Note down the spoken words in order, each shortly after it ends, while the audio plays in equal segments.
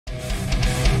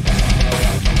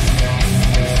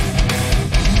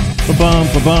Ba-bum,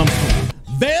 ba-bum.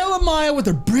 Veil of Maya with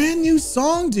a brand new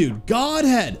song, dude.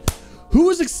 Godhead. Who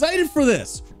is excited for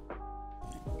this?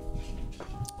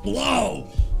 Whoa.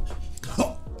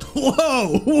 Whoa.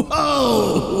 Whoa.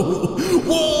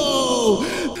 Whoa.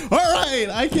 All right.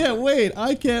 I can't wait.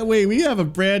 I can't wait. We have a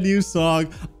brand new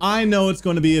song. I know it's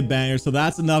going to be a banger. So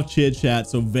that's enough chit chat.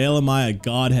 So Veil of Maya,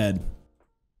 Godhead.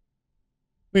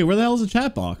 Wait, where the hell is the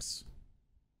chat box?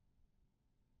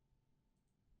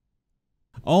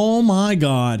 Oh my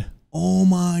God. Oh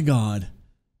my God.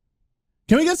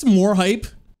 Can we get some more hype?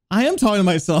 I am talking to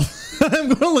myself. I'm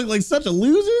going to look like such a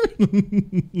loser.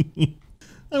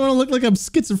 I want to look like I'm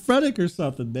schizophrenic or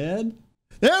something, man.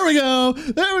 There we go.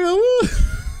 There we go. Woo.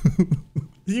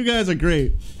 You guys are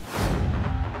great.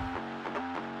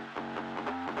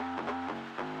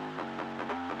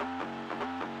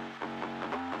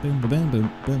 Boom, boom,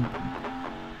 boom, boom.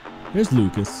 Here's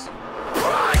Lucas.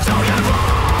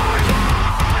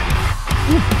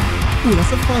 Ooh,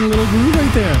 that's a fun little groove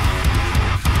right there.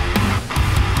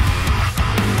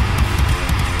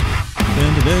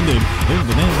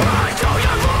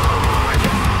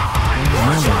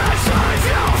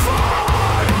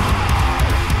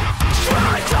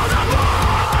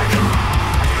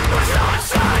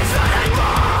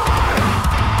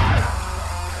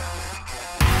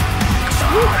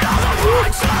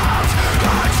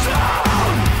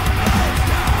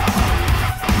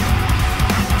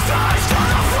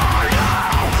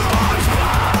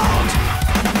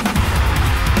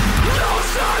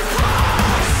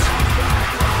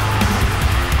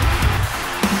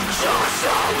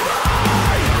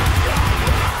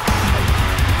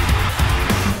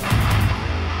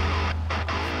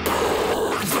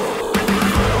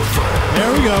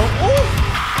 There we go. Oh.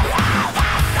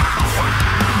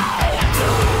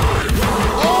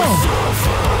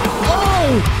 Oh.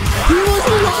 He was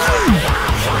alive.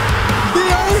 They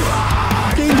are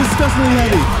getting disgustingly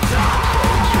heavy.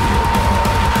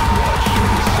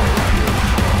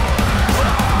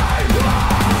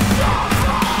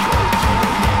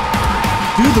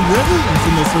 Dude, the rhythms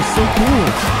in this are so cool.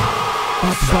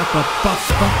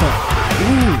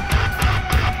 Ooh.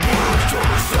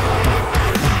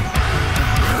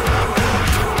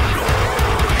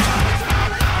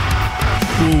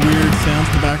 Cool weird sounds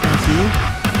in the background too.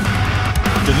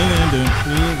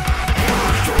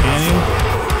 Panning.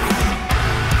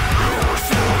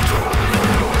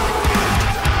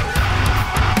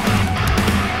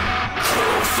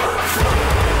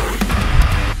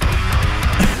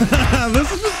 This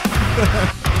is just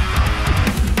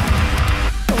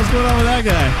what's going on with that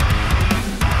guy?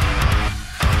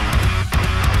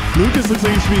 Lucas looks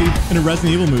like he should be in a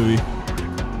Resident Evil movie.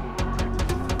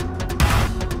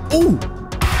 Oh!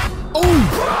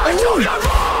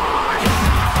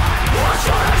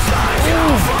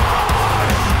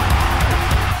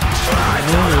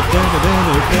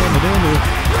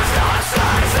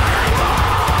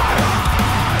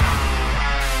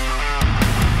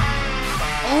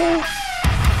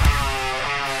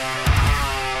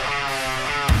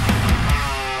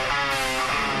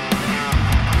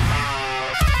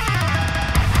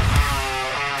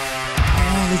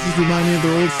 This is reminding me of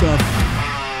their old stuff.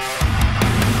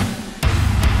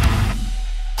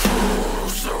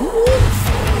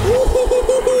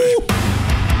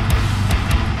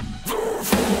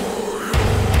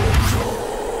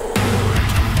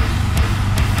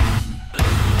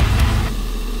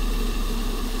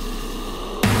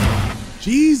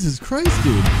 Jesus Christ,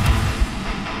 dude.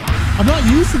 I'm not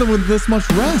used to them with this much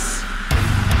rest.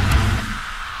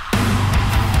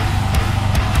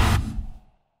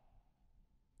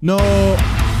 No.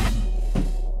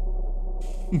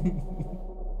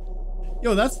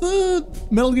 Yo, that's the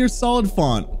Metal Gear Solid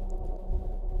font.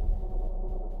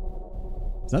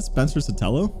 Is that Spencer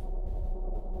Sotelo?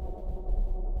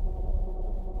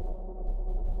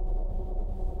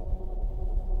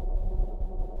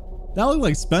 That looked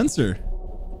like Spencer.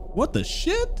 What the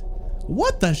shit?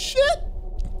 What the shit?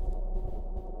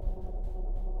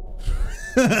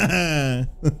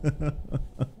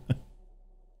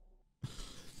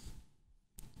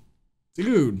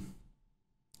 Dude.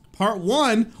 Part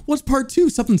 1? What's part 2?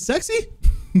 Something sexy?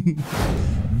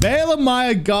 Veil of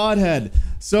Maya, Godhead.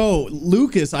 So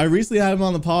Lucas, I recently had him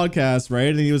on the podcast, right?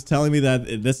 And he was telling me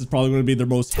that this is probably going to be their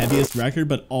most heaviest record,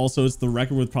 but also it's the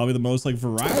record with probably the most like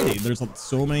variety. There's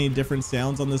so many different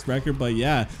sounds on this record, but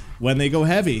yeah, when they go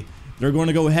heavy, they're going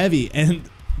to go heavy. And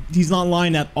he's not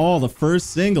lying at all. The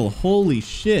first single, holy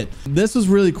shit. This was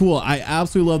really cool. I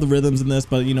absolutely love the rhythms in this,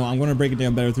 but you know, I'm going to break it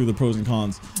down better through the pros and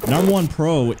cons. Number one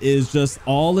pro is just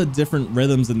all the different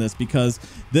rhythms in this, because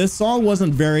this song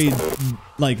wasn't very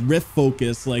like riff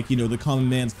focus, like, you know, the Common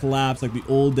Man's Collapse, like the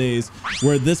old days,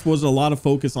 where this was a lot of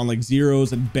focus on like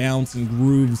zeros and bounce and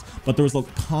grooves, but there was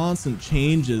like constant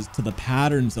changes to the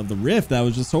patterns of the riff that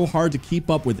was just so hard to keep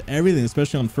up with everything,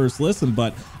 especially on first listen.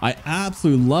 But I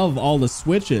absolutely love all the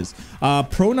switches.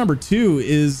 Pro number 2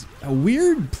 is a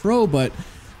weird pro, but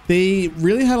they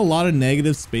really had a lot of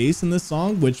negative space in this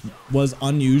song, which was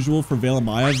unusual for Veil of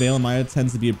Maya. Veil of Maya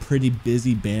tends to be a pretty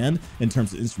busy band in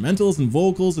terms of instrumentals and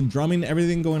vocals and drumming,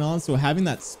 everything going on. So having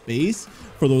that space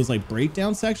for those like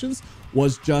breakdown sections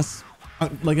was just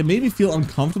like, it made me feel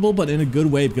uncomfortable, but in a good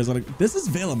way, because like, this is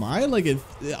Veil of Maya, like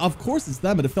of course it's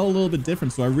them, but it felt a little bit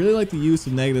different. So I really like the use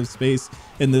of negative space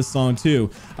in this song too.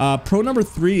 Pro number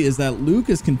 3 is that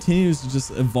Lucas continues to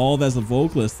just evolve as a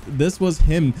vocalist. This was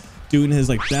him doing his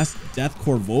like best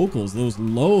deathcore vocals, those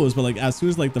lows, but like as soon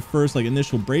as like the first like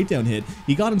initial breakdown hit,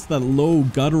 he got into that low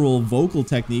guttural vocal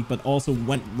technique, but also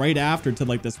went right after to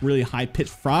like this really high pitched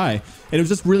fry. And it was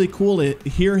just really cool to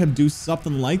hear him do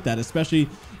something like that, especially,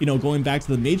 you know, going back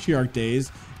to the Matriarch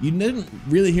days. You didn't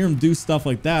really hear him do stuff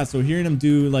like that, so hearing him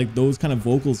do like those kind of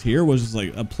vocals here was just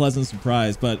like a pleasant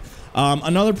surprise. But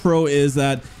another pro is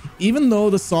that even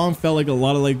though the song felt like a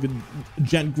lot of like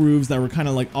gent grooves that were kind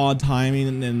of like odd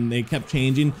timing and they kept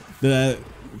changing, the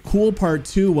cool part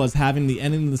too was having the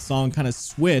ending of the song kind of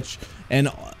switch, and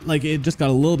like it just got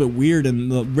a little bit weird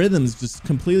and the rhythms just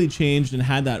completely changed and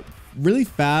had that really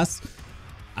fast,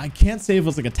 I can't say if it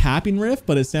was like a tapping riff,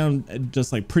 but it sounded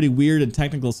just like pretty weird and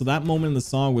technical. So that moment in the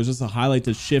song was just a highlight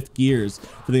to shift gears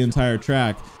for the entire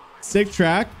track. Sick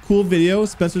track, cool video.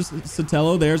 Spencer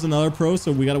Sotelo, there's another pro,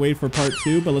 so we gotta wait for part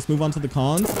 2, but let's move on to the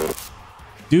cons.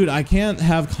 Dude, I can't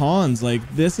have cons. Like,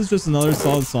 this is just another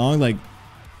solid song. Like,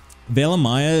 Veil of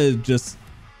Maya is just,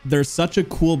 they're such a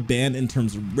cool band in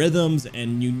terms of rhythms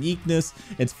and uniqueness.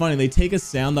 It's funny, they take a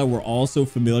sound that we're all so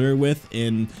familiar with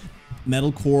in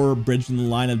metalcore, bridging the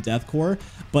line of deathcore,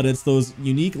 but it's those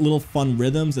unique little fun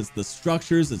rhythms, it's the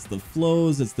structures, it's the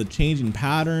flows, it's the changing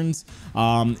patterns.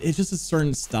 It's just a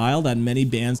certain style that many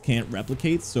bands can't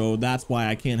replicate, so that's why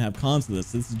I can't have cons to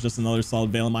this. This is just another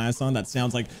solid Veil of Maya song that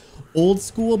sounds like old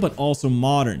school but also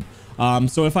modern.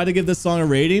 So if I had to give this song a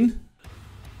rating,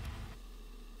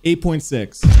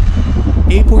 8.6.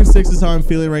 8.6 is how I'm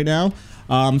feeling right now.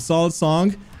 Solid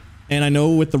song. And I know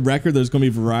with the record, there's going to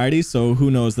be variety. So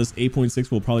who knows? This 8.6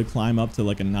 will probably climb up to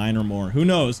like a 9 or more. Who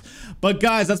knows? But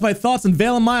guys, that's my thoughts on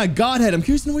Veil of Maya, Godhead. I'm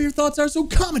curious to know what your thoughts are. So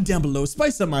comment down below.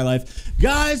 Spice up my life.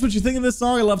 Guys, what you think of this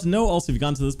song? I'd love to know. Also, if you've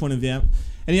gotten to this point of the app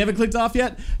and you haven't clicked off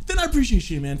yet, then I appreciate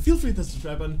you, man. Feel free to hit the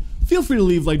subscribe button. Feel free to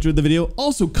leave a like during the video.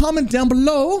 Also, comment down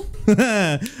below.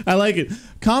 I like it.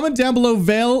 Comment down below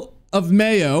Veil of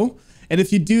Mayo. And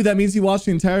if you do, that means you watched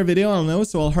the entire video. I don't know,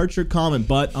 so I'll heart your comment.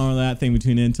 But on that thing, we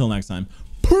tune in. Until next time.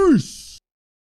 Peace!